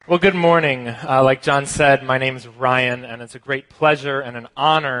Well, good morning. Like John said, my name is Ryan, and it's a great pleasure and an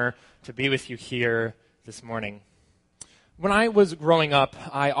honor to be with you here this morning. When I was growing up,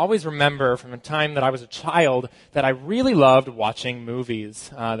 I always remember from the time that I was a child that I really loved watching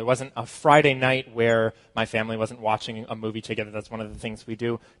movies. There wasn't a Friday night where my family wasn't watching a movie together. That's one of the things we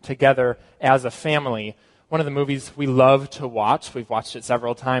do together as a family. One of the movies we love to watch, we've watched it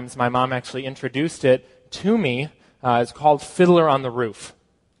several times. My mom actually introduced it to me. It's called Fiddler on the Roof.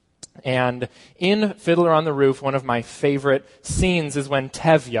 And in Fiddler on the Roof, one of my favorite scenes is when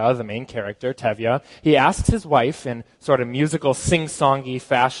Tevye, the main character, Tevye, he asks his wife in sort of musical sing-songy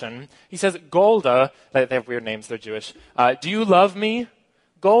fashion, he says, Golda, they have weird names, they're Jewish, do you love me?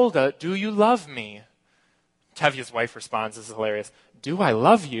 Golda, do you love me? Tevye's wife responds, this is hilarious, do I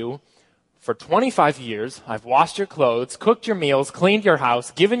love you? For 25 years, I've washed your clothes, cooked your meals, cleaned your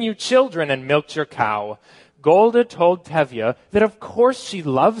house, given you children, and milked your cow. Golda told Tevye that of course she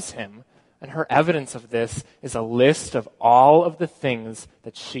loves him, and her evidence of this is a list of all of the things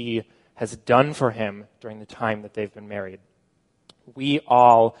that she has done for him during the time that they've been married. We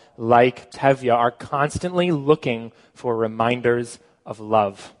all, like Tevye, are constantly looking for reminders of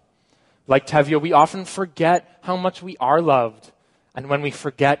love. Like Tevye, we often forget how much we are loved, and when we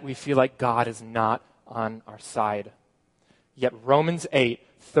forget, we feel like God is not on our side. Yet Romans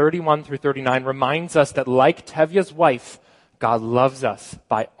 8:31 through 39 reminds us that like Tevye's wife, God loves us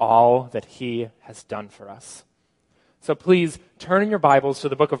by all that he has done for us. So please turn in your Bibles to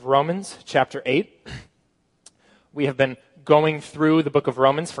the book of Romans, chapter 8. We have been going through the book of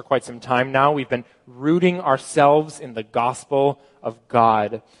Romans for quite some time now. We've been rooting ourselves in the gospel of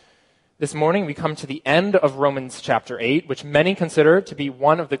God. This morning we come to the end of Romans chapter 8, which many consider to be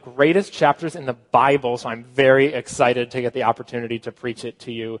one of the greatest chapters in the Bible, so I'm very excited to get the opportunity to preach it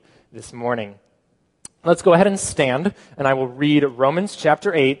to you this morning. Let's go ahead and stand, and I will read Romans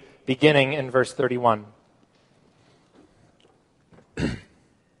chapter 8, beginning in verse 31. It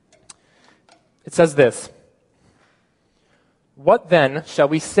says this, "What then shall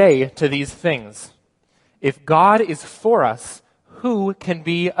we say to these things? If God is for us, who can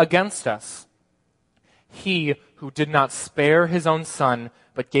be against us? He who did not spare his own son,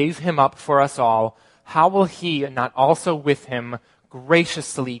 but gave him up for us all, how will he not also with him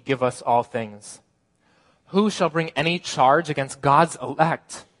graciously give us all things? Who shall bring any charge against God's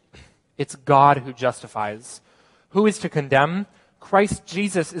elect? It's God who justifies. Who is to condemn? Christ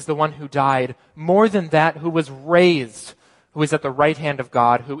Jesus is the one who died, more than that, who was raised, who is at the right hand of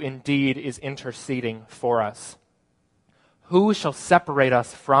God, who indeed is interceding for us. Who shall separate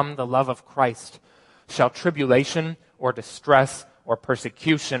us from the love of Christ? Shall tribulation or distress or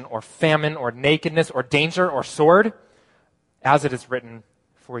persecution or famine or nakedness or danger or sword? As it is written,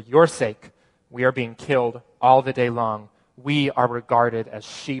 for your sake we are being killed all the day long. We are regarded as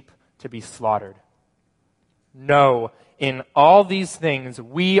sheep to be slaughtered. No, in all these things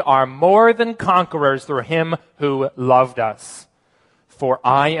we are more than conquerors through him who loved us. For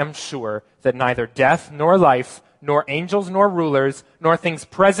I am sure that neither death nor life, nor angels, nor rulers, nor things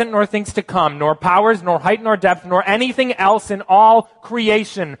present, nor things to come, nor powers, nor height, nor depth, nor anything else in all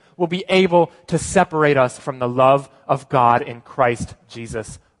creation will be able to separate us from the love of God in Christ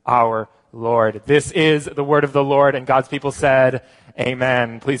Jesus our Lord." This is the word of the Lord, and God's people said,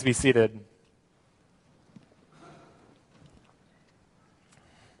 Amen. Please be seated.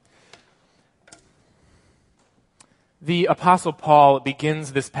 The Apostle Paul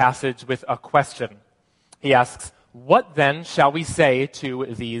begins this passage with a question. He asks, "What then shall we say to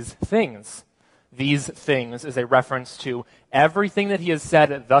these things?" These things is a reference to everything that he has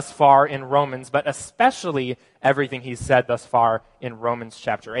said thus far in Romans, but especially everything he's said thus far in Romans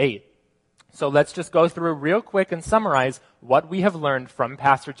chapter 8. So let's just go through real quick and summarize what we have learned from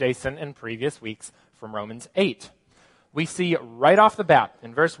Pastor Jason in previous weeks from Romans 8. We see right off the bat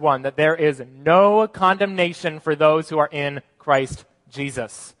in verse 1 that there is no condemnation for those who are in Christ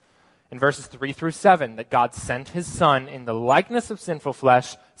Jesus. In verses 3 through 7, that God sent his Son in the likeness of sinful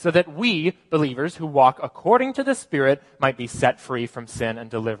flesh so that we, believers who walk according to the Spirit, might be set free from sin and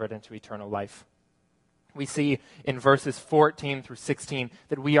delivered into eternal life. We see in verses 14 through 16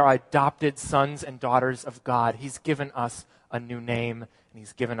 that we are adopted sons and daughters of God. He's given us a new name, and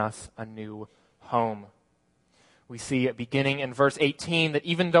he's given us a new home. We see beginning in verse 18 that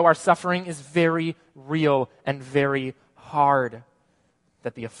even though our suffering is very real and very hard,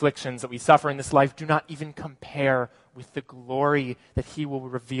 that the afflictions that we suffer in this life do not even compare with the glory that he will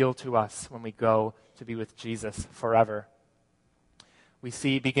reveal to us when we go to be with Jesus forever. We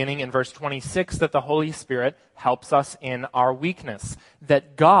see beginning in verse 26 that the Holy Spirit helps us in our weakness,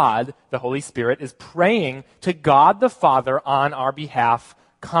 that God, the Holy Spirit, is praying to God the Father on our behalf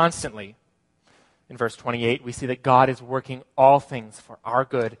constantly. In verse 28, we see that God is working all things for our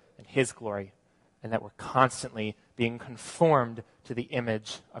good and his glory, and that we're constantly being conformed to the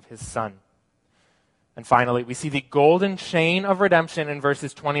image of his Son. And finally, we see the golden chain of redemption in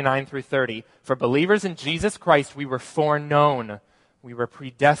verses 29 through 30. For believers in Jesus Christ, we were foreknown, we were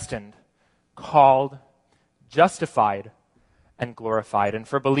predestined, called, justified, and glorified. And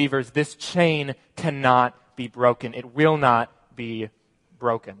for believers, this chain cannot be broken. It will not be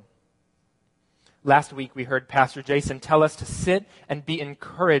broken. Last week, we heard Pastor Jason tell us to sit and be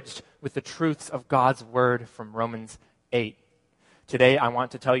encouraged with the truths of God's word from Romans 8. Today, I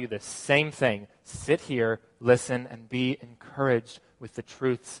want to tell you the same thing. Sit here, listen, and be encouraged with the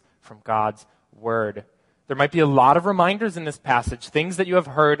truths from God's word. There might be a lot of reminders in this passage, things that you have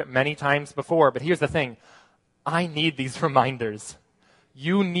heard many times before, but here's the thing. I need these reminders.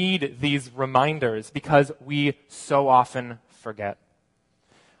 You need these reminders because we so often forget.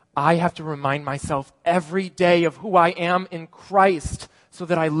 I have to remind myself every day of who I am in Christ so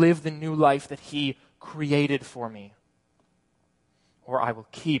that I live the new life that he created for me. Or I will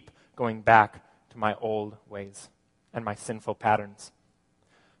keep going back to my old ways and my sinful patterns.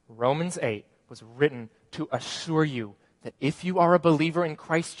 Romans 8 was written to assure you that if you are a believer in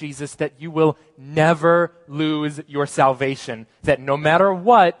Christ Jesus, that you will never lose your salvation. That no matter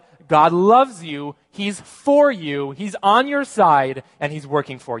what, God loves you, he's for you, he's on your side, and he's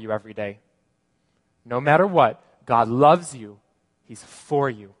working for you every day. No matter what, God loves you, he's for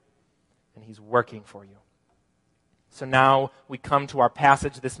you, and he's working for you. So now we come to our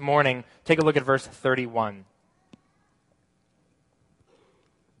passage this morning. Take a look at verse 31.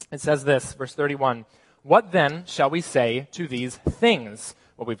 It says this, verse 31, "What then shall we say to these things?"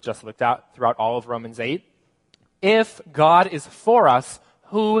 What we've just looked at throughout all of Romans 8. "If God is for us,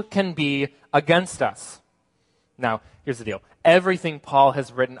 who can be against us?" Now, here's the deal. Everything Paul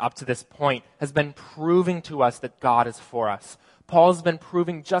has written up to this point has been proving to us that God is for us. Paul's been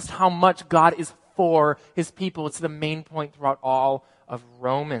proving just how much God is for his people. It's the main point throughout all of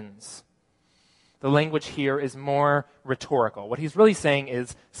Romans. The language here is more rhetorical. What he's really saying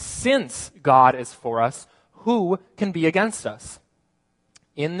is, since God is for us, who can be against us?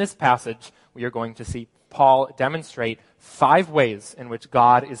 In this passage, we are going to see Paul demonstrate 5 ways in which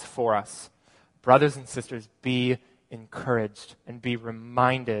God is for us. Brothers and sisters, be encouraged and be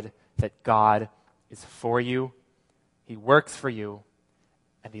reminded that God is for you, he works for you,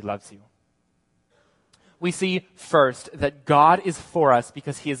 and he loves you. We see first that God is for us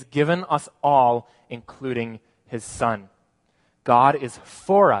because he has given us all, including his Son. God is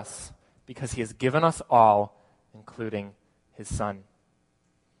for us because he has given us all, including his Son.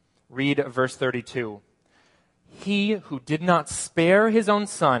 Read verse 32. "He who did not spare his own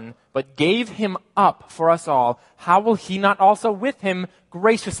Son, but gave him up for us all, how will he not also with him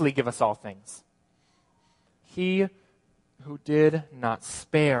graciously give us all things?" He who did not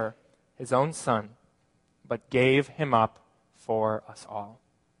spare his own Son, but gave him up for us all.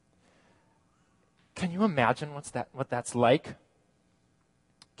 Can you imagine what that's like?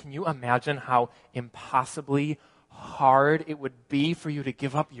 Can you imagine how impossibly hard it would be for you to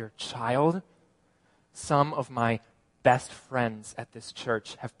give up your child? Some of my best friends at this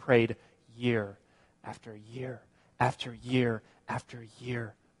church have prayed year after year after year after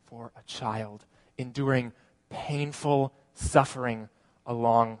year for a child, enduring painful suffering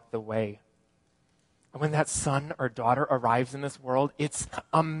along the way. And when that son or daughter arrives in this world, it's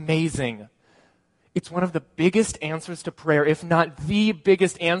amazing. It's one of the biggest answers to prayer, if not the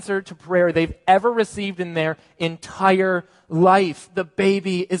biggest answer to prayer they've ever received in their entire life. The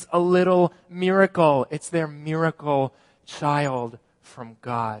baby is a little miracle. It's their miracle child from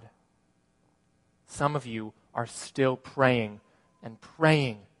God. Some of you are still praying and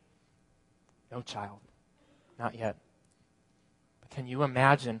praying. No child, not yet. But can you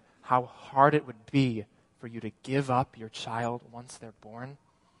imagine how hard it would be for you to give up your child once they're born?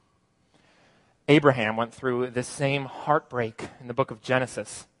 Abraham went through this same heartbreak in the book of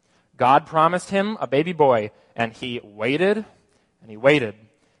Genesis. God promised him a baby boy, and he waited, and he waited,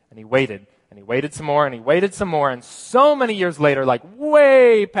 and he waited, and he waited some more, and he waited some more, and so many years later, like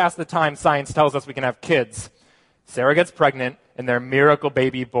way past the time science tells us we can have kids, Sarah gets pregnant, and their miracle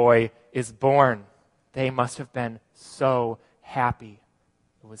baby boy is born. They must have been so happy.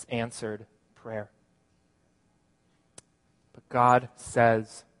 It was answered prayer. But God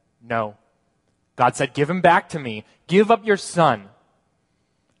says no. God said, give him back to me. Give up your son.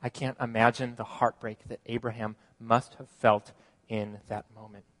 I can't imagine the heartbreak that Abraham must have felt in that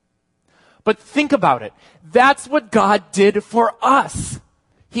moment. But think about it. That's what God did for us.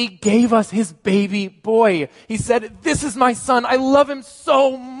 He gave us his baby boy. He said, this is my son. I love him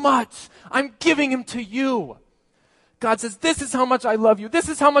so much. I'm giving him to you. God says, this is how much I love you. This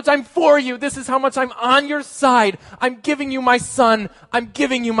is how much I'm for you. This is how much I'm on your side. I'm giving you my son. I'm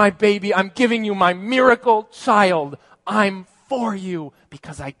giving you my baby. I'm giving you my miracle child. I'm for you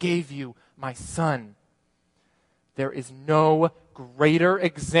because I gave you my son. There is no greater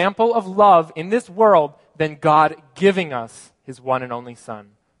example of love in this world than God giving us his one and only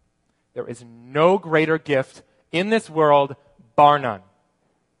son. There is no greater gift in this world, bar none.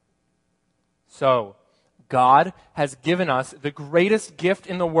 So, God has given us the greatest gift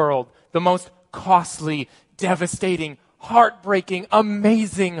in the world, the most costly, devastating, heartbreaking,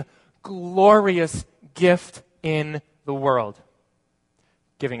 amazing, glorious gift in the world,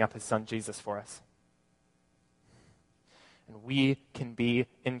 giving up his son Jesus for us. And we can be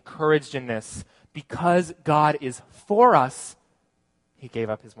encouraged in this because God is for us. He gave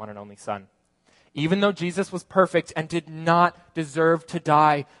up his one and only son. Even though Jesus was perfect and did not deserve to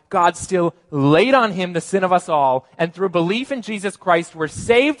die, God still laid on him the sin of us all, and through belief in Jesus Christ, we're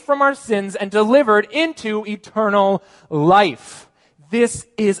saved from our sins and delivered into eternal life. This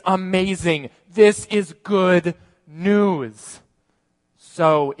is amazing. This is good news.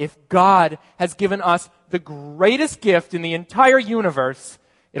 So, if God has given us the greatest gift in the entire universe,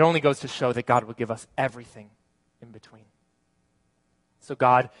 it only goes to show that God will give us everything in between. So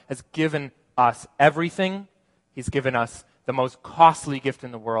God has given us everything. He's given us the most costly gift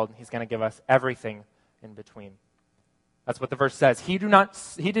in the world, and he's going to give us everything in between. That's what the verse says.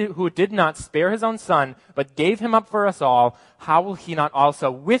 Who did not spare his own son, but gave him up for us all, how will he not also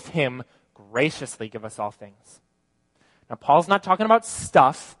with him graciously give us all things? Now, Paul's not talking about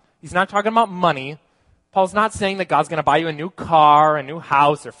stuff. He's not talking about money. Paul's not saying that God's going to buy you a new car, a new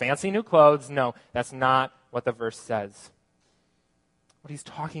house, or fancy new clothes. No, that's not what the verse says. What he's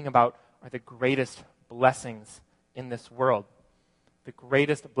talking about are the greatest blessings in this world. The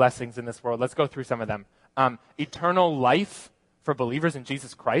greatest blessings in this world. Let's go through some of them. Eternal life for believers in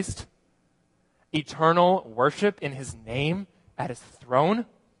Jesus Christ. Eternal worship in his name at his throne.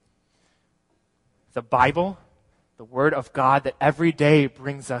 The Bible, the Word of God that every day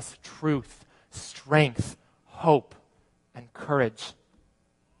brings us truth, strength, hope, and courage.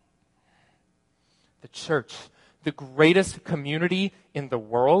 The church, the greatest community in the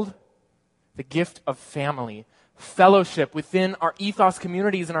world, the gift of family, fellowship within our ethos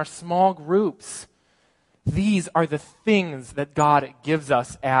communities and our small groups. These are the things that God gives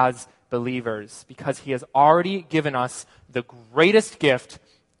us as believers because he has already given us the greatest gift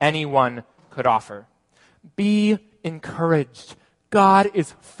anyone could offer. Be encouraged. God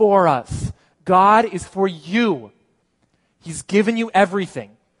is for us. God is for you. He's given you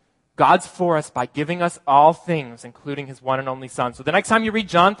everything. God's for us by giving us all things, including his one and only son. So the next time you read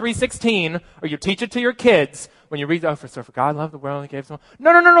John 3:16, or you teach it to your kids, when you read, for God loved the world, he gave his one.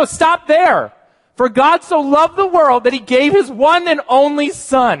 No, stop there. For God so loved the world that he gave his one and only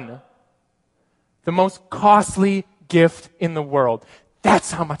son. The most costly gift in the world.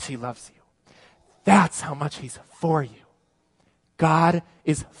 That's how much he loves you. That's how much he's for you. God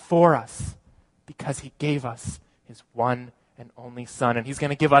is for us because he gave us his one and only son, and he's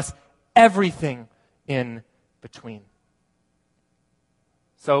going to give us everything in between.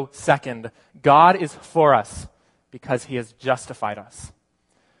 So, second, God is for us because he has justified us.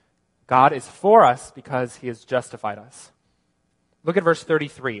 God is for us because he has justified us. Look at verse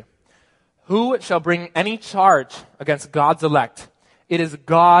 33. Who shall bring any charge against God's elect? It is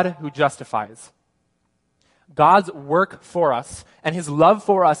God who justifies. God's work for us and his love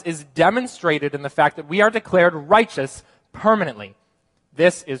for us is demonstrated in the fact that we are declared righteous permanently.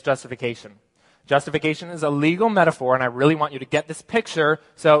 This is justification. Justification is a legal metaphor, and I really want you to get this picture.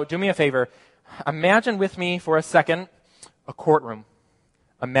 So do me a favor. Imagine with me for a second a courtroom.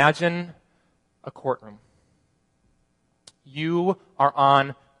 Imagine a courtroom. You are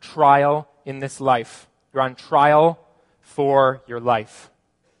on trial in this life. You're on trial for your life.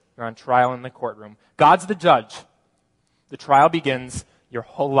 You're on trial in the courtroom. God's the judge. The trial begins. Your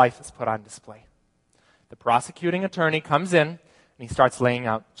whole life is put on display. The prosecuting attorney comes in, and he starts laying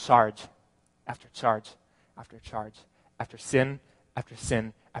out charge after charge after charge, after sin after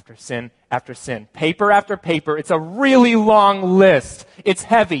sin after sin after sin. Paper after paper. It's a really long list. It's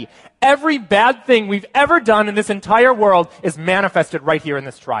heavy. Every bad thing we've ever done in this entire world is manifested right here in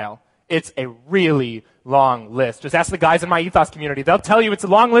this trial. It's a really long list. Just ask the guys in my ethos community. They'll tell you it's a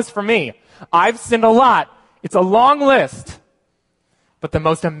long list for me. I've sinned a lot. It's a long list. But the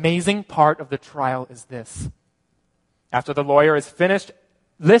most amazing part of the trial is this. After the lawyer is finished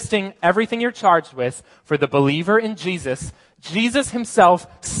listing everything you're charged with for the believer in Jesus, Jesus himself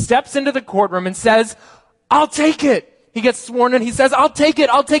steps into the courtroom and says, I'll take it. He gets sworn in. He says, I'll take it.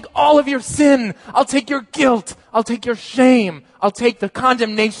 I'll take all of your sin. I'll take your guilt. I'll take your shame. I'll take the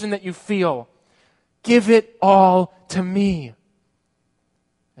condemnation that you feel. Give it all to me.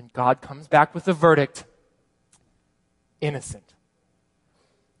 And God comes back with the verdict. Innocent.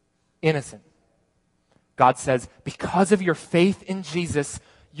 Innocent. God says, because of your faith in Jesus,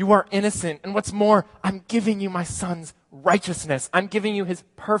 you are innocent. And what's more, I'm giving you my son's righteousness. I'm giving you his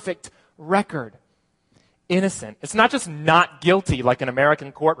perfect record. Innocent. It's not just not guilty like in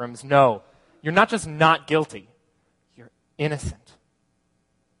American courtrooms. No, you're not just not guilty. You're innocent.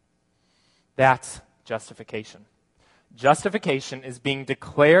 That's justification. Justification is being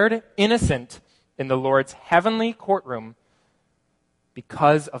declared innocent in the Lord's heavenly courtroom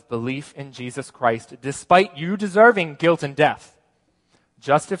because of belief in Jesus Christ, despite you deserving guilt and death.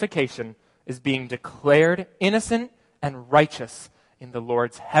 Justification is being declared innocent and righteous in the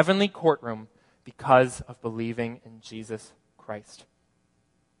Lord's heavenly courtroom because of believing in Jesus Christ.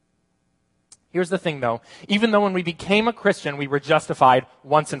 Here's the thing, though. Even though when we became a Christian, we were justified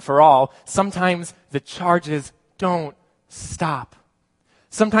once and for all, sometimes the charges don't stop.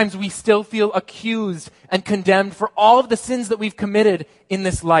 Sometimes we still feel accused and condemned for all of the sins that we've committed in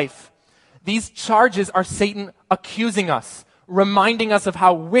this life. These charges are Satan accusing us, reminding us of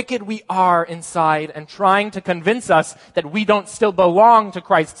how wicked we are inside and trying to convince us that we don't still belong to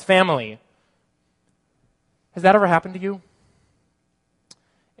Christ's family. Has that ever happened to you?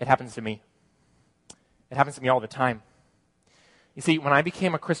 It happens to me. It happens to me all the time. You see, when I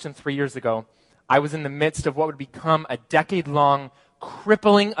became a Christian 3 years ago, I was in the midst of what would become a decade-long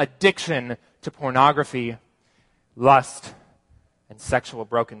crippling addiction to pornography, lust, and sexual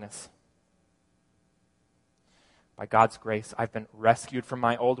brokenness. By God's grace, I've been rescued from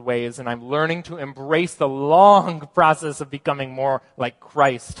my old ways, and I'm learning to embrace the long process of becoming more like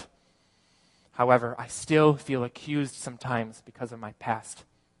Christ. However, I still feel accused sometimes because of my past.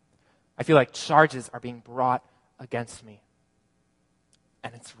 I feel like charges are being brought against me.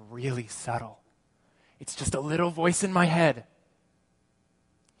 And it's really subtle. It's just a little voice in my head.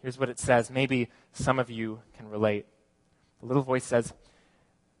 Here's what it says. Maybe some of you can relate. The little voice says,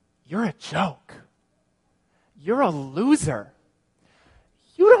 "You're a joke. You're a loser.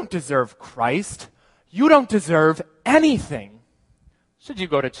 You don't deserve Christ. You don't deserve anything. Should you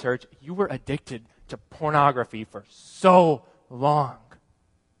go to church? You were addicted to pornography for so long.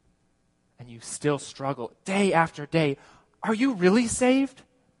 And you still struggle day after day. Are you really saved?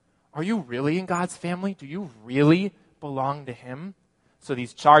 Are you really in God's family? Do you really belong to Him?" So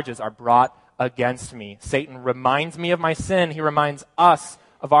these charges are brought against me. Satan reminds me of my sin. He reminds us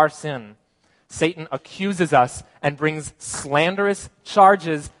of our sin. Satan accuses us and brings slanderous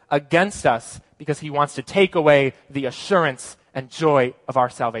charges against us because he wants to take away the assurance and joy of our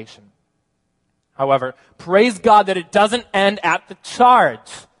salvation. However, praise God that it doesn't end at the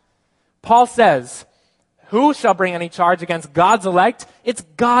charge. Paul says, "Who shall bring any charge against God's elect? It's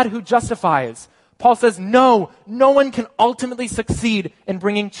God who justifies." Paul says, no one can ultimately succeed in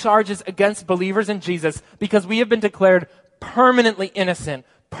bringing charges against believers in Jesus because we have been declared permanently innocent,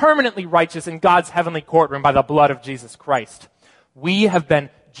 permanently righteous in God's heavenly courtroom by the blood of Jesus Christ. We have been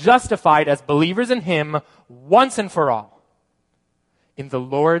justified as believers in Him once and for all. In the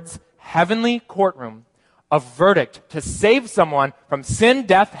Lord's heavenly courtroom, a verdict to save someone from sin,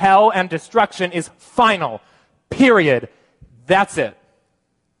 death, hell, and destruction is final. Period. That's it.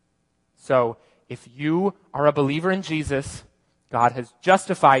 So, if you are a believer in Jesus, God has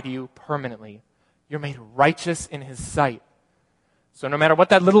justified you permanently. You're made righteous in His sight. So no matter what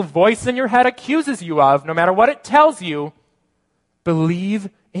that little voice in your head accuses you of, no matter what it tells you, believe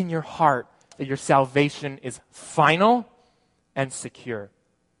in your heart that your salvation is final and secure.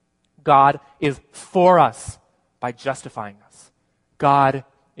 God is for us by justifying us. God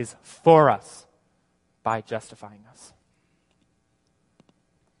is for us by justifying us.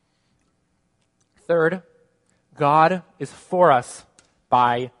 Third, God is for us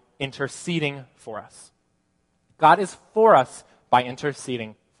by interceding for us. God is for us by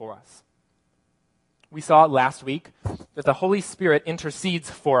interceding for us. We saw last week that the Holy Spirit intercedes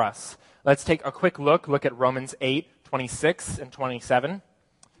for us. Let's take a quick look at Romans 8:26 and 27.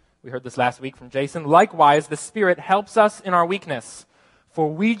 We heard this last week from Jason. "Likewise, the Spirit helps us in our weakness,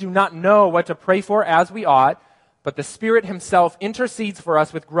 for we do not know what to pray for as we ought, but the Spirit Himself intercedes for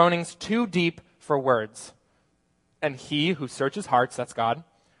us with groanings too deep for words. And He who searches hearts," that's God,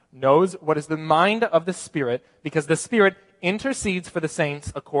 "knows what is the mind of the Spirit, because the Spirit intercedes for the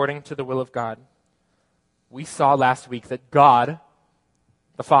saints according to the will of God." We saw last week that God,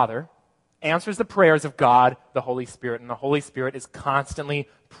 the Father, answers the prayers of God, the Holy Spirit, and the Holy Spirit is constantly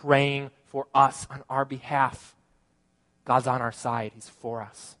praying for us on our behalf. God's on our side. He's for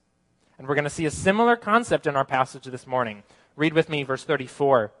us. And we're going to see a similar concept in our passage this morning. Read with me verse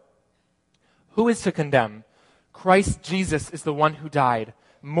 34. Who is to condemn? Christ Jesus is the one who died.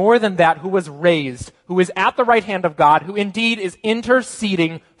 More than that, who was raised, who is at the right hand of God, who indeed is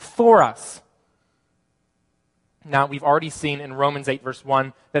interceding for us. Now, we've already seen in Romans 8, verse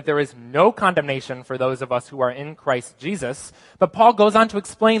 1, that there is no condemnation for those of us who are in Christ Jesus. But Paul goes on to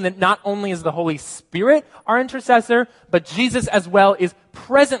explain that not only is the Holy Spirit our intercessor, but Jesus as well is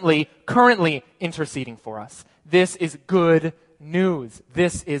currently interceding for us. This is good news.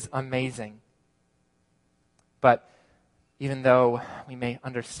 This is amazing. But even though we may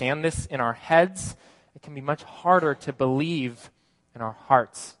understand this in our heads, it can be much harder to believe in our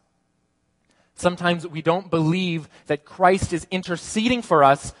hearts. Sometimes we don't believe that Christ is interceding for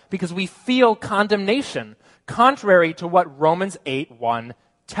us because we feel condemnation, contrary to what Romans 8:1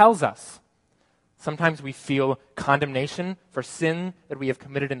 tells us. Sometimes we feel condemnation for sin that we have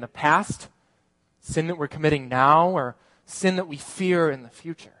committed in the past, sin that we're committing now, or sin that we fear in the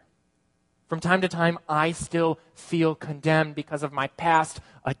future. From time to time, I still feel condemned because of my past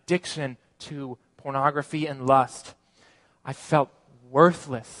addiction to pornography and lust. I felt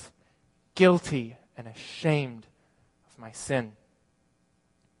worthless, guilty, and ashamed of my sin.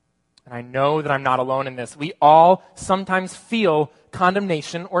 And I know that I'm not alone in this. We all sometimes feel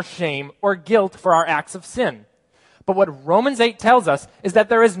condemnation or shame or guilt for our acts of sin. But what Romans 8 tells us is that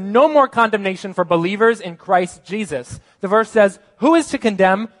there is no more condemnation for believers in Christ Jesus. The verse says, who is to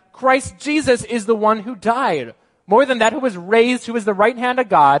condemn? Christ Jesus is the one who died. More than that, who was raised, who is the right hand of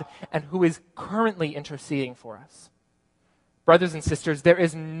God, and who is currently interceding for us. Brothers and sisters, there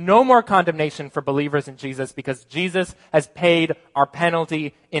is no more condemnation for believers in Jesus because Jesus has paid our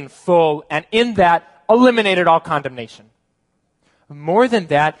penalty in full, and in that, eliminated all condemnation. More than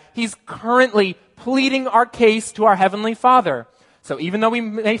that, he's currently pleading our case to our Heavenly Father. So even though we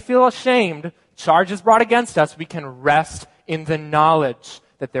may feel ashamed, charges brought against us, we can rest in the knowledge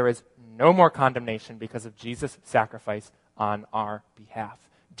that there is no more condemnation because of Jesus' sacrifice on our behalf.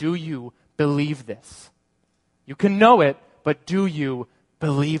 Do you believe this? You can know it, but do you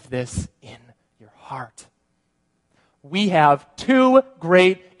believe this in your heart? We have two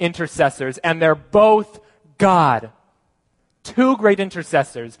great intercessors, and they're both God. Two great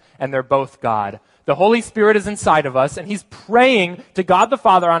intercessors, and they're both God. The Holy Spirit is inside of us, and he's praying to God the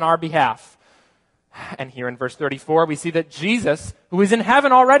Father on our behalf. And here in verse 34, we see that Jesus, who is in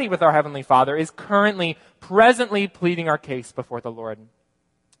heaven already with our Heavenly Father, is presently pleading our case before the Lord.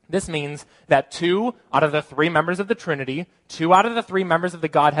 This means that 2 out of the 3 members of the Trinity, 2 out of the 3 members of the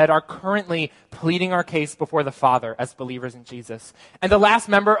Godhead are currently pleading our case before the Father as believers in Jesus. And the last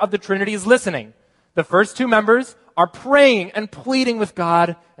member of the Trinity is listening. The first 2 members are praying and pleading with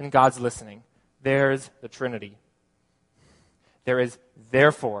God, and God's listening. There's the Trinity. There is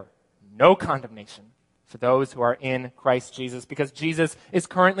therefore no condemnation for those who are in Christ Jesus, because Jesus is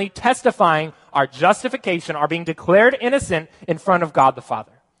currently testifying our justification, our being declared innocent in front of God the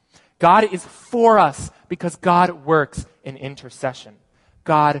Father. God is for us because God works in intercession.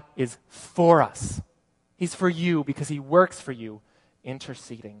 God is for us. He's for you because he works for you,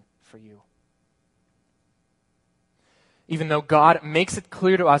 interceding for you. Even though God makes it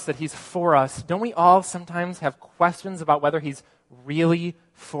clear to us that he's for us, don't we all sometimes have questions about whether he's really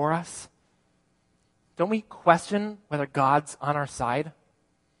for us? Don't we question whether God's on our side?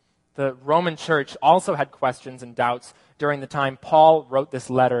 The Roman church also had questions and doubts during the time Paul wrote this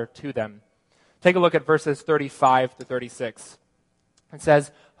letter to them. Take a look at verses 35 to 36. It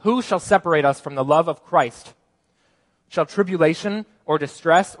says, "Who shall separate us from the love of Christ? Shall tribulation or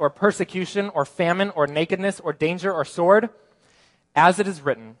distress or persecution or famine or nakedness or danger or sword? As it is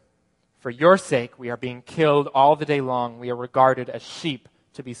written, for your sake we are being killed all the day long. We are regarded as sheep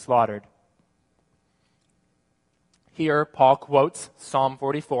to be slaughtered." Here, Paul quotes Psalm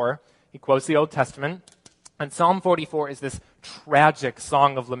 44. He quotes the Old Testament. And Psalm 44 is this tragic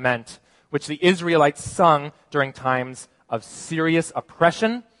song of lament, which the Israelites sung during times of serious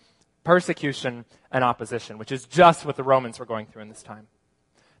oppression, persecution, and opposition, which is just what the Romans were going through in this time.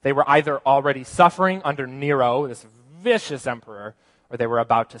 They were either already suffering under Nero, this vicious emperor, or they were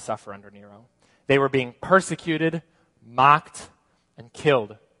about to suffer under Nero. They were being persecuted, mocked, and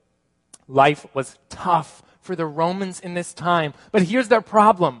killed. Life was tough for the Romans in this time. But here's their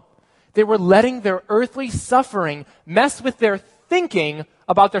problem. They were letting their earthly suffering mess with their thinking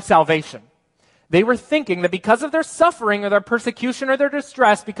about their salvation. They were thinking that because of their suffering or their persecution or their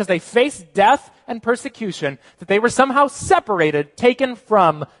distress, because they faced death and persecution, that they were somehow separated, taken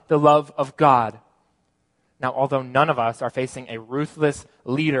from the love of God. Now, although none of us are facing a ruthless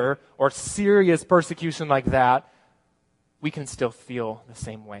leader or serious persecution like that, we can still feel the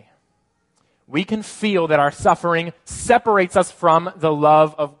same way. We can feel that our suffering separates us from the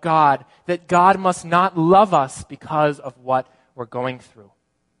love of God, that God must not love us because of what we're going through.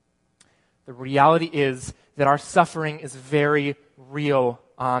 The reality is that our suffering is very real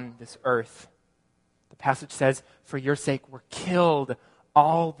on this earth. The passage says, "For your sake we're killed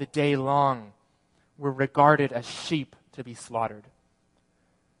all the day long. We're regarded as sheep to be slaughtered."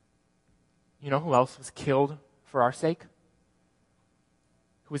 You know who else was killed for our sake?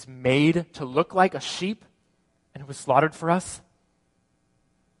 Who was made to look like a sheep and who was slaughtered for us?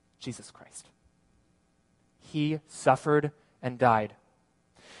 Jesus Christ. He suffered and died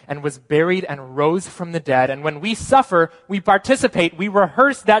and was buried and rose from the dead. And when we suffer, we participate, we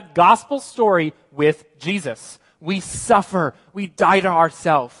rehearse that gospel story with Jesus. We suffer, we die to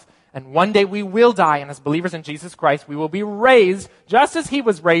ourselves. And one day we will die, and as believers in Jesus Christ, we will be raised just as he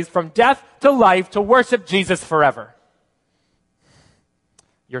was raised from death to life to worship Jesus forever.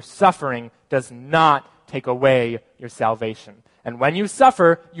 Your suffering does not take away your salvation. And when you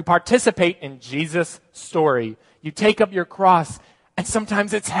suffer, you participate in Jesus' story. You take up your cross, and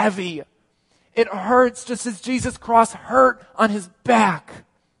sometimes it's heavy. It hurts just as Jesus' cross hurt on his back.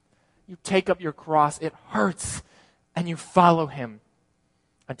 You take up your cross, it hurts, and you follow him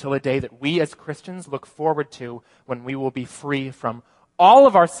until a day that we as Christians look forward to when we will be free from all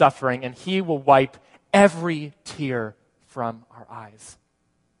of our suffering and he will wipe every tear from our eyes.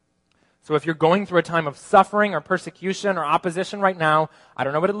 So if you're going through a time of suffering or persecution or opposition right now, I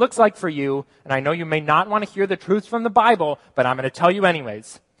don't know what it looks like for you, and I know you may not want to hear the truths from the Bible, but I'm going to tell you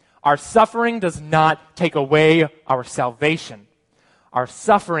anyways. Our suffering does not take away our salvation. Our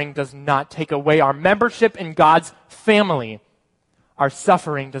suffering does not take away our membership in God's family. Our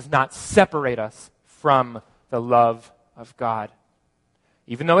suffering does not separate us from the love of God.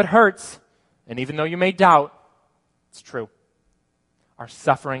 Even though it hurts, and even though you may doubt, it's true. Our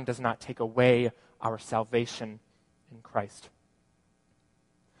suffering does not take away our salvation in Christ.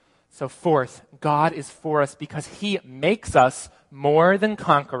 So fourth, God is for us because he makes us more than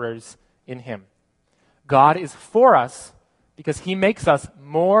conquerors in him. God is for us because he makes us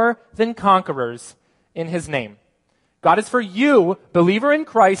more than conquerors in his name. God is for you, believer in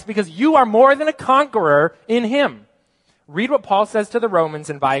Christ, because you are more than a conqueror in him. Read what Paul says to the Romans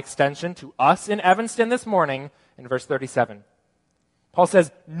and by extension to us in Evanston this morning in verse 37. Paul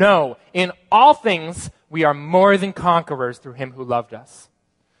says, "No, in all things we are more than conquerors through him who loved us."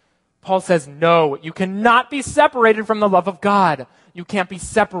 Paul says, no, you cannot be separated from the love of God. You can't be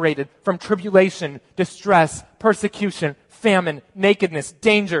separated from tribulation, distress, persecution, famine, nakedness,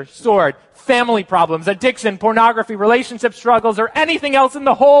 danger, sword, family problems, addiction, pornography, relationship struggles, or anything else in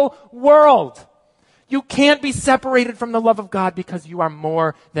the whole world. You can't be separated from the love of God because you are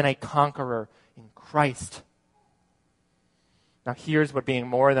more than a conqueror in Christ. Now here's what being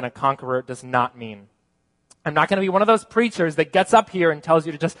more than a conqueror does not mean. I'm not going to be one of those preachers that gets up here and tells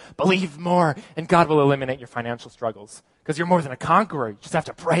you to just believe more and God will eliminate your financial struggles because you're more than a conqueror. You just have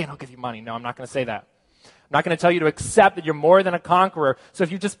to pray and he'll give you money. No, I'm not going to say that. I'm not going to tell you to accept that you're more than a conqueror. So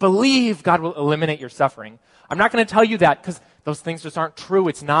if you just believe, God will eliminate your suffering. I'm not going to tell you that because those things just aren't true.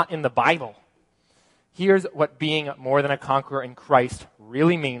 It's not in the Bible. Here's what being more than a conqueror in Christ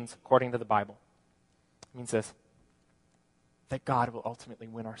really means according to the Bible. It means this, that God will ultimately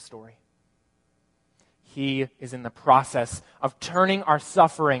win our story. He is in the process of turning our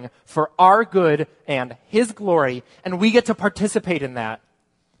suffering for our good and his glory, and we get to participate in that.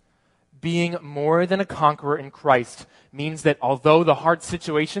 Being more than a conqueror in Christ means that although the hard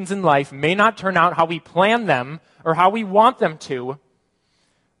situations in life may not turn out how we plan them or how we want them to,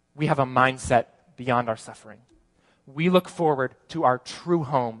 we have a mindset beyond our suffering. We look forward to our true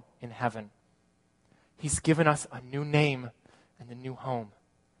home in heaven. He's given us a new name and a new home.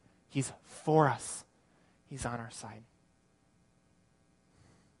 He's for us. He's on our side.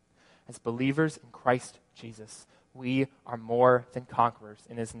 As believers in Christ Jesus, we are more than conquerors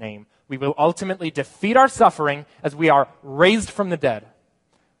in his name. We will ultimately defeat our suffering as we are raised from the dead.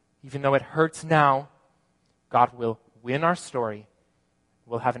 Even though it hurts now, God will win our story.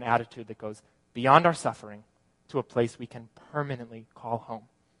 We'll have an attitude that goes beyond our suffering to a place we can permanently call home.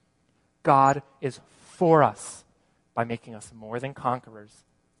 God is for us by making us more than conquerors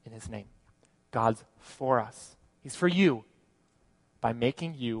in his name. God's for us. He's for you by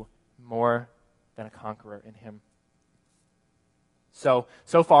making you more than a conqueror in him. So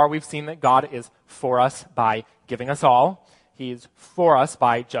far we've seen that God is for us by giving us all. He's for us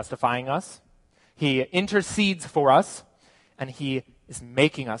by justifying us. He intercedes for us, and he is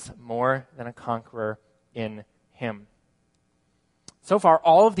making us more than a conqueror in him. So far,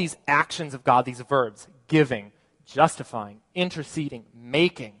 all of these actions of God, these verbs, giving, justifying, interceding,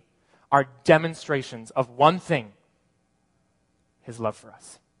 making, are demonstrations of one thing: his love for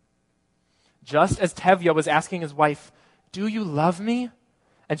us. Just as Tevye was asking his wife, "Do you love me?"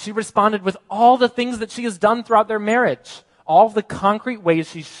 And she responded with all the things that she has done throughout their marriage, all of the concrete ways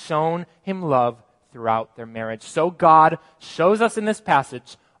she's shown him love throughout their marriage. So God shows us in this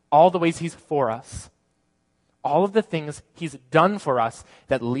passage all the ways he's for us, all of the things he's done for us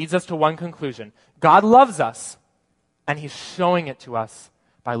that leads us to one conclusion: God loves us, and he's showing it to us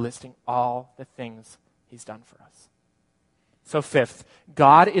by listing all the things he's done for us. So fifth,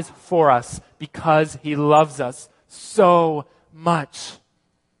 God is for us because he loves us so much.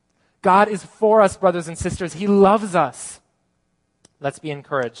 God is for us, brothers and sisters. He loves us. Let's be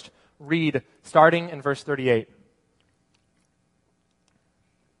encouraged. Read, starting in verse 38.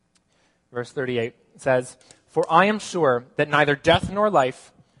 Verse 38 says, "For I am sure that neither death nor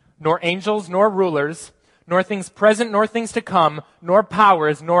life, nor angels nor rulers, nor things present nor things to come, nor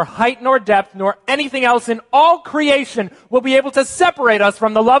powers, nor height nor depth, nor anything else in all creation will be able to separate us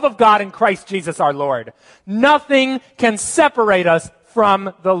from the love of God in Christ Jesus our Lord." Nothing can separate us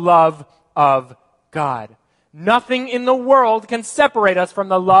from the love of God. Nothing in the world can separate us from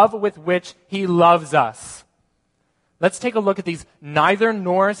the love with which he loves us. Let's take a look at these neither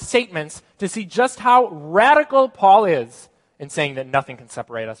nor statements to see just how radical Paul is in saying that nothing can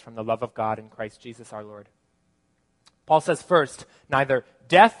separate us from the love of God in Christ Jesus our Lord. Paul says first, neither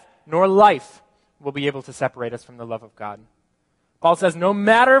death nor life will be able to separate us from the love of God. Paul says no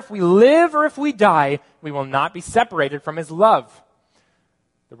matter if we live or if we die, we will not be separated from his love.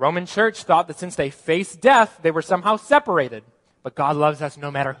 The Roman church thought that since they faced death, they were somehow separated. But God loves us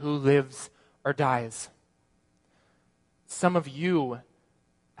no matter who lives or dies. Some of you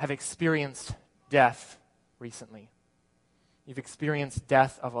have experienced death recently. You've experienced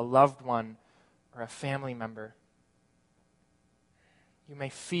death of a loved one or a family member. You may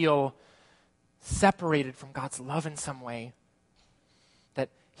feel separated from God's love in some way, that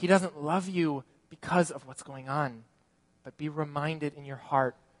he doesn't love you because of what's going on. But be reminded in your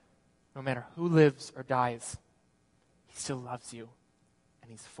heart, no matter who lives or dies, he still loves you and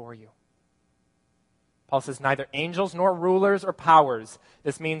he's for you. Paul says neither angels nor rulers or powers.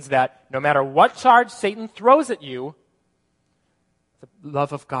 This means that no matter what charge Satan throws at you, the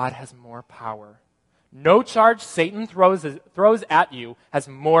love of God has more power. No charge Satan throws at you has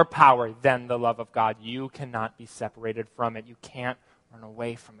more power than the love of God. You cannot be separated from it. You can't run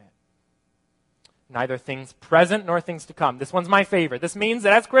away from it. Neither things present nor things to come. This one's my favorite. This means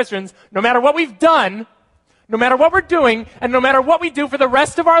that as Christians, no matter what we've done, no matter what we're doing, and no matter what we do for the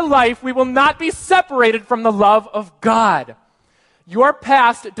rest of our life, we will not be separated from the love of God. Your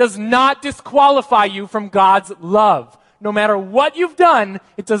past does not disqualify you from God's love. No matter what you've done,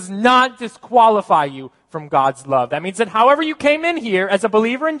 it does not disqualify you from God's love. That means that however you came in here as a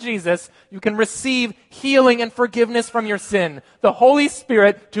believer in Jesus, you can receive healing and forgiveness from your sin. The Holy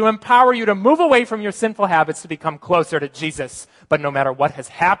Spirit to empower you to move away from your sinful habits to become closer to Jesus. But no matter what has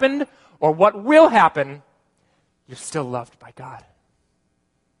happened or what will happen, you're still loved by God.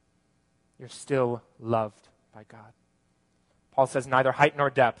 You're still loved by God. Paul says neither height nor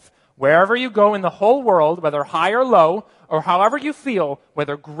depth. Wherever you go in the whole world, whether high or low, or however you feel,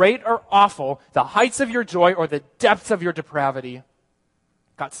 whether great or awful, the heights of your joy or the depths of your depravity,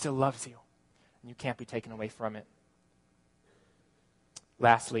 God still loves you, and you can't be taken away from it.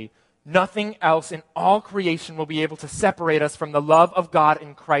 Lastly, nothing else in all creation will be able to separate us from the love of God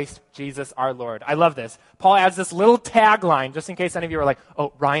in Christ Jesus our Lord. I love this. Paul adds this little tagline, just in case any of you are like,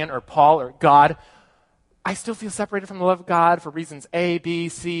 oh, Ryan or Paul or God, I still feel separated from the love of God for reasons A, B,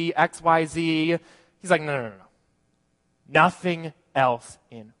 C, X, Y, Z. He's like, no. Nothing else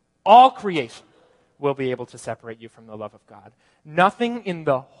in all creation will be able to separate you from the love of God. Nothing in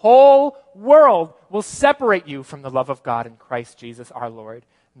the whole world will separate you from the love of God in Christ Jesus our Lord.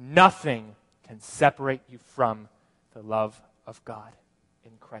 Nothing can separate you from the love of God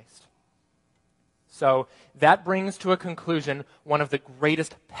in Christ. So that brings to a conclusion one of the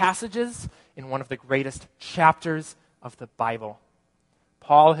greatest passages in one of the greatest chapters of the Bible.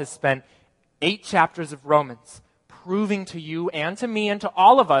 Paul has spent 8 chapters of Romans proving to you and to me and to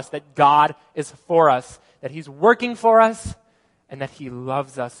all of us that God is for us, that he's working for us, and that he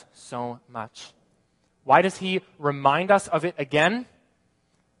loves us so much. Why does he remind us of it again?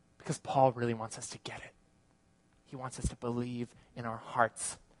 Because Paul really wants us to get it. He wants us to believe in our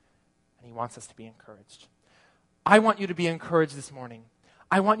hearts, and he wants us to be encouraged. I want you to be encouraged this morning.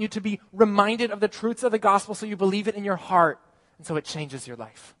 I want you to be reminded of the truths of the gospel so you believe it in your heart, and so it changes your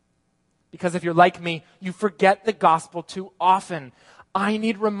life. Because if you're like me, you forget the gospel too often. I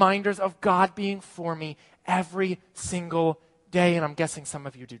need reminders of God being for me every single day, and I'm guessing some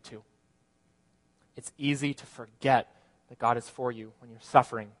of you do too. It's easy to forget that God is for you when you're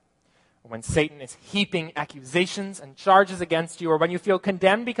suffering, or when Satan is heaping accusations and charges against you, or when you feel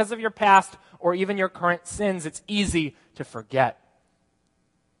condemned because of your past or even your current sins. It's easy to forget.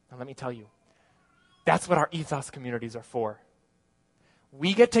 Now let me tell you, that's what our ethos communities are for.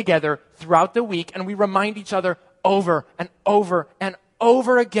 We get together throughout the week and we remind each other over and over and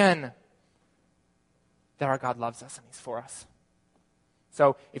over again that our God loves us and he's for us.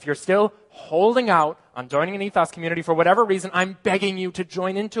 So if you're still holding out on joining an ethos community for whatever reason, I'm begging you to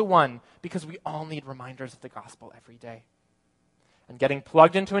join into one, because we all need reminders of the gospel every day. And getting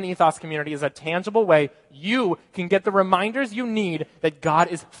plugged into an ethos community is a tangible way you can get the reminders you need that God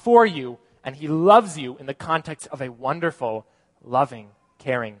is for you and he loves you in the context of a wonderful, loving,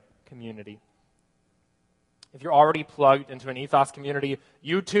 caring community. If you're already plugged into an ethos community,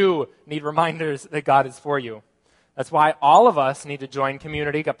 you too need reminders that God is for you. That's why all of us need to join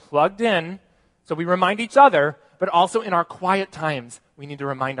community, get plugged in, so we remind each other, but also in our quiet times, we need to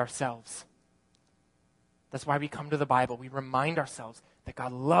remind ourselves. That's why we come to the Bible. We remind ourselves that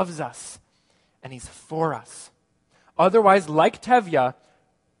God loves us and he's for us. Otherwise, like Tevye,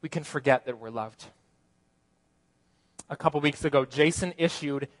 we can forget that we're loved. A couple weeks ago, Jason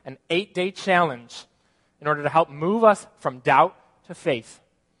issued an 8-day challenge in order to help move us from doubt to faith.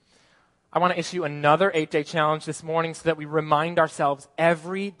 I want to issue another 8-day challenge this morning so that we remind ourselves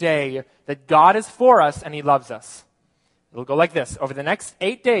every day that God is for us and he loves us. It'll go like this. Over the next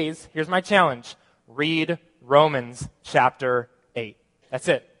 8 days, here's my challenge. Read Romans chapter 8. That's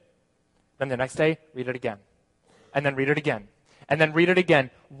it. Then the next day, read it again. And then read it again. And then read it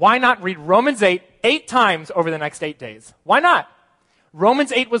again. Why not read Romans 8 times over the next 8 days? Why not?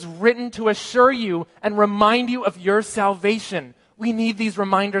 Romans 8 was written to assure you and remind you of your salvation. We need these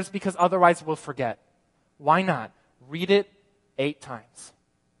reminders because otherwise we'll forget. Why not? Read it 8 times.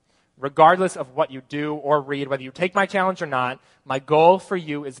 Regardless of what you do or read, whether you take my challenge or not, my goal for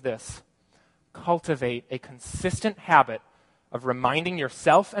you is this. Cultivate a consistent habit of reminding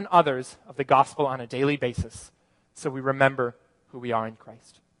yourself and others of the gospel on a daily basis so we remember who we are in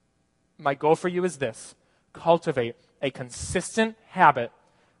Christ. My goal for you is this. Cultivate a consistent habit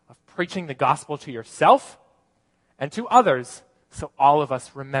of preaching the gospel to yourself and to others so all of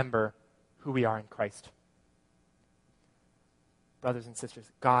us remember who we are in Christ. Brothers and sisters,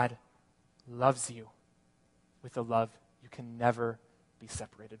 God loves you with a love you can never be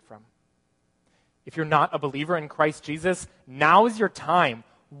separated from. If you're not a believer in Christ Jesus, now is your time.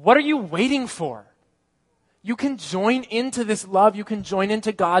 What are you waiting for? You can join into this love. You can join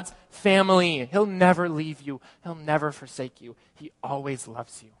into God's family. He'll never leave you. He'll never forsake you. He always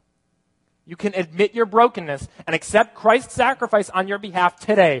loves you. You can admit your brokenness and accept Christ's sacrifice on your behalf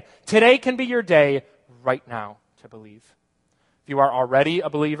today. Today can be your day right now to believe. If you are already a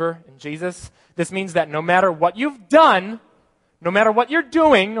believer in Jesus, this means that no matter what you've done, no matter what you're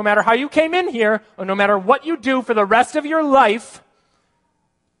doing, no matter how you came in here, or no matter what you do for the rest of your life,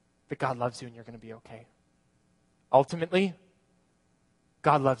 that God loves you and you're going to be okay. Ultimately,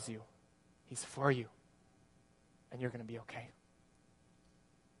 God loves you. He's for you. And you're going to be okay.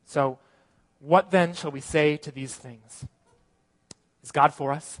 So, what then shall we say to these things? Is God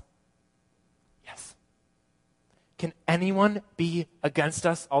for us? Yes. Can anyone be against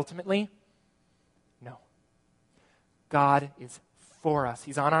us ultimately? No. God is for us.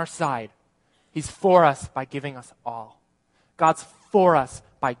 He's on our side. He's for us by giving us all. God's for us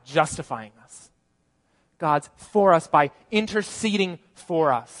by justifying us. God's for us by interceding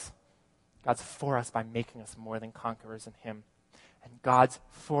for us. God's for us by making us more than conquerors in him. And God's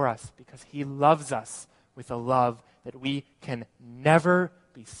for us because he loves us with a love that we can never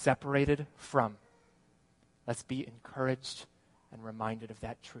be separated from. Let's be encouraged and reminded of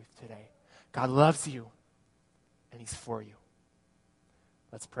that truth today. God loves you and he's for you.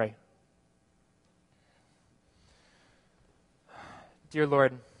 Let's pray. Dear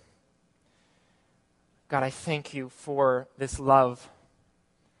Lord, God, I thank you for this love.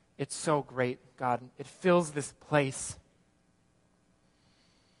 It's so great, God. It fills this place.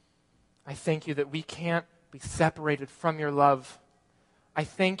 I thank you that we can't be separated from your love. I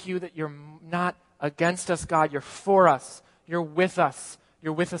thank you that you're not against us, God. You're for us. You're with us.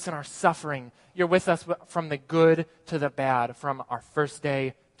 You're with us in our suffering. You're with us from the good to the bad, from our first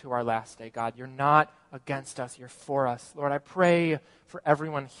day to our last day, God. You're not against us. You're for us. Lord, I pray for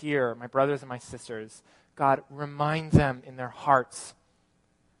everyone here, my brothers and my sisters. God, remind them in their hearts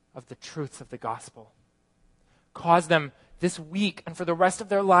of the truths of the gospel. Cause them this week and for the rest of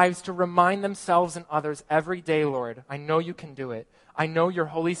their lives to remind themselves and others every day, Lord. I know you can do it. I know your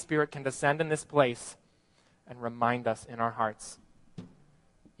Holy Spirit can descend in this place and remind us in our hearts.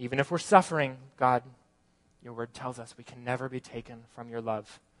 Even if we're suffering, God, your word tells us we can never be taken from your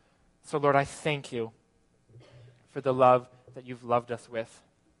love. So, Lord, I thank you for the love that you've loved us with.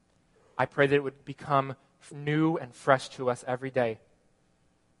 I pray that it would become new and fresh to us every day.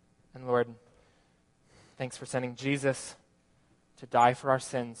 And Lord, thanks for sending Jesus to die for our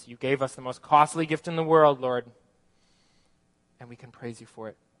sins. You gave us the most costly gift in the world, Lord, and we can praise you for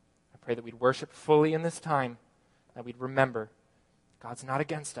it. I pray that we'd worship fully in this time, that we'd remember God's not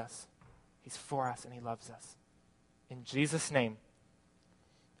against us. He's for us and he loves us. In Jesus' name,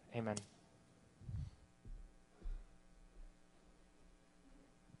 amen.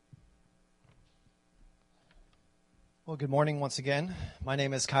 Well, good morning once again. My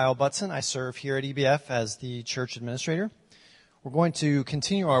name is Kyle Butson. I serve here at EBF as the church administrator. We're going to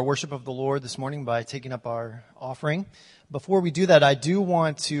continue our worship of the Lord this morning by taking up our offering. Before we do that, I do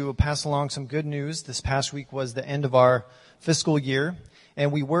want to pass along some good news. This past week was the end of our fiscal year,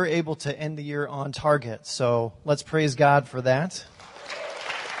 and we were able to end the year on target. So let's praise God for that.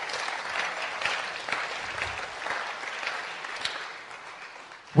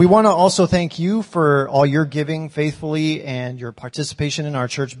 We want to also thank you for all your giving faithfully and your participation in our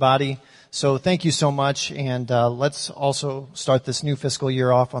church body. So thank you so much, and let's also start this new fiscal year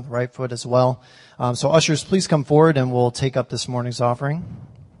off on the right foot as well. So ushers, please come forward and we'll take up this morning's offering.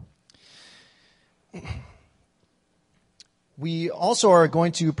 We also are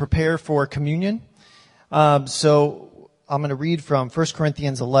going to prepare for communion. So I'm going to read from 1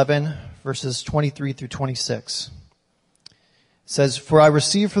 Corinthians 11, verses 23 through 26. It says, "For I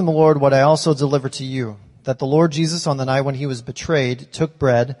received from the Lord what I also delivered to you, that the Lord Jesus on the night when he was betrayed took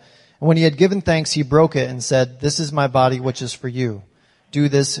bread, and when he had given thanks he broke it and said, 'This is my body which is for you. Do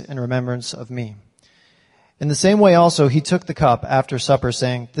this in remembrance of me.' In the same way also he took the cup after supper,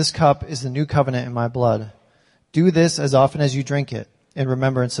 saying, 'This cup is the new covenant in my blood. Do this as often as you drink it in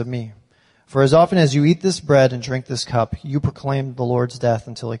remembrance of me. For as often as you eat this bread and drink this cup, you proclaim the Lord's death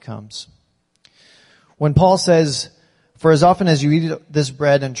until he comes.'" When Paul says, "For as often as you eat this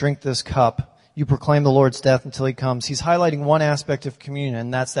bread and drink this cup, you proclaim the Lord's death until he comes," he's highlighting one aspect of communion,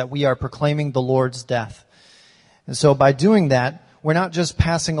 and that's that we are proclaiming the Lord's death. And so by doing that, we're not just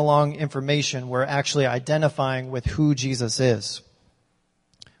passing along information, we're actually identifying with who Jesus is.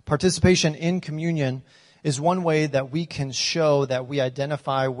 Participation in communion is one way that we can show that we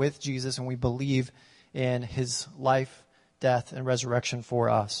identify with Jesus and we believe in his life, death, and resurrection for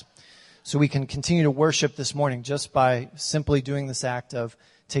us. So we can continue to worship this morning just by simply doing this act of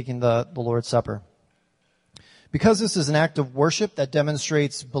taking the Lord's Supper. Because this is an act of worship that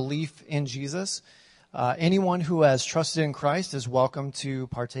demonstrates belief in Jesus, anyone who has trusted in Christ is welcome to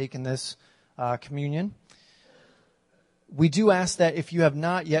partake in this communion. We do ask that if you have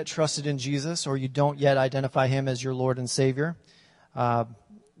not yet trusted in Jesus or you don't yet identify him as your Lord and Savior,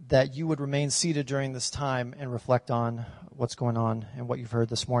 that you would remain seated during this time and reflect on what's going on and what you've heard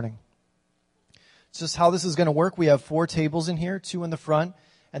this morning. It's just how this is going to work. We have 4 tables in here, 2 in the front,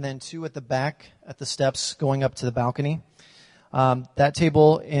 and then 2 at the back at the steps going up to the balcony. That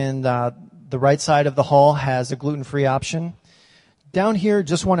table in the right side of the hall has a gluten-free option. Down here,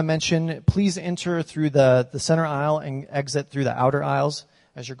 just want to mention, please enter through the center aisle and exit through the outer aisles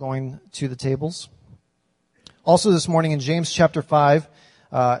as you're going to the tables. Also this morning in James chapter 5,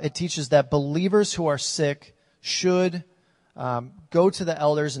 it teaches that believers who are sick should go to the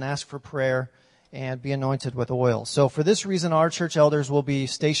elders and ask for prayer and be anointed with oil. So for this reason, our church elders will be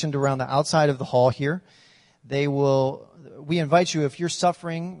stationed around the outside of the hall here. We invite you, if you're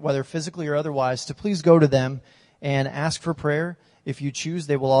suffering, whether physically or otherwise, to please go to them and ask for prayer. If you choose,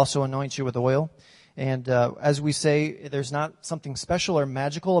 they will also anoint you with oil. And as we say, there's not something special or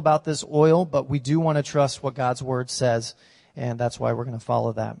magical about this oil, but we do want to trust what God's word says, and that's why we're going to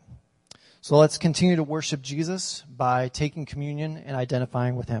follow that. So let's continue to worship Jesus by taking communion and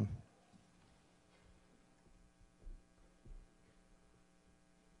identifying with him.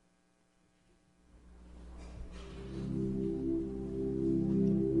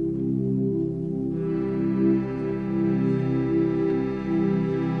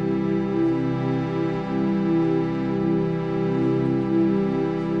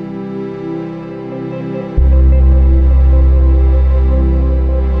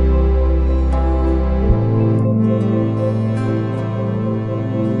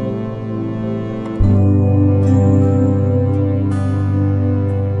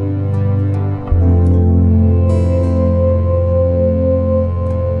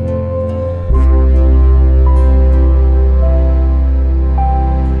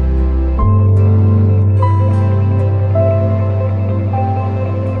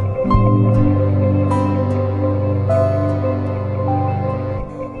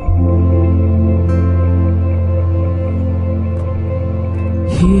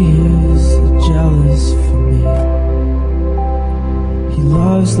 He is jealous for me. He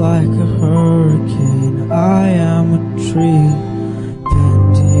loves like a hurricane.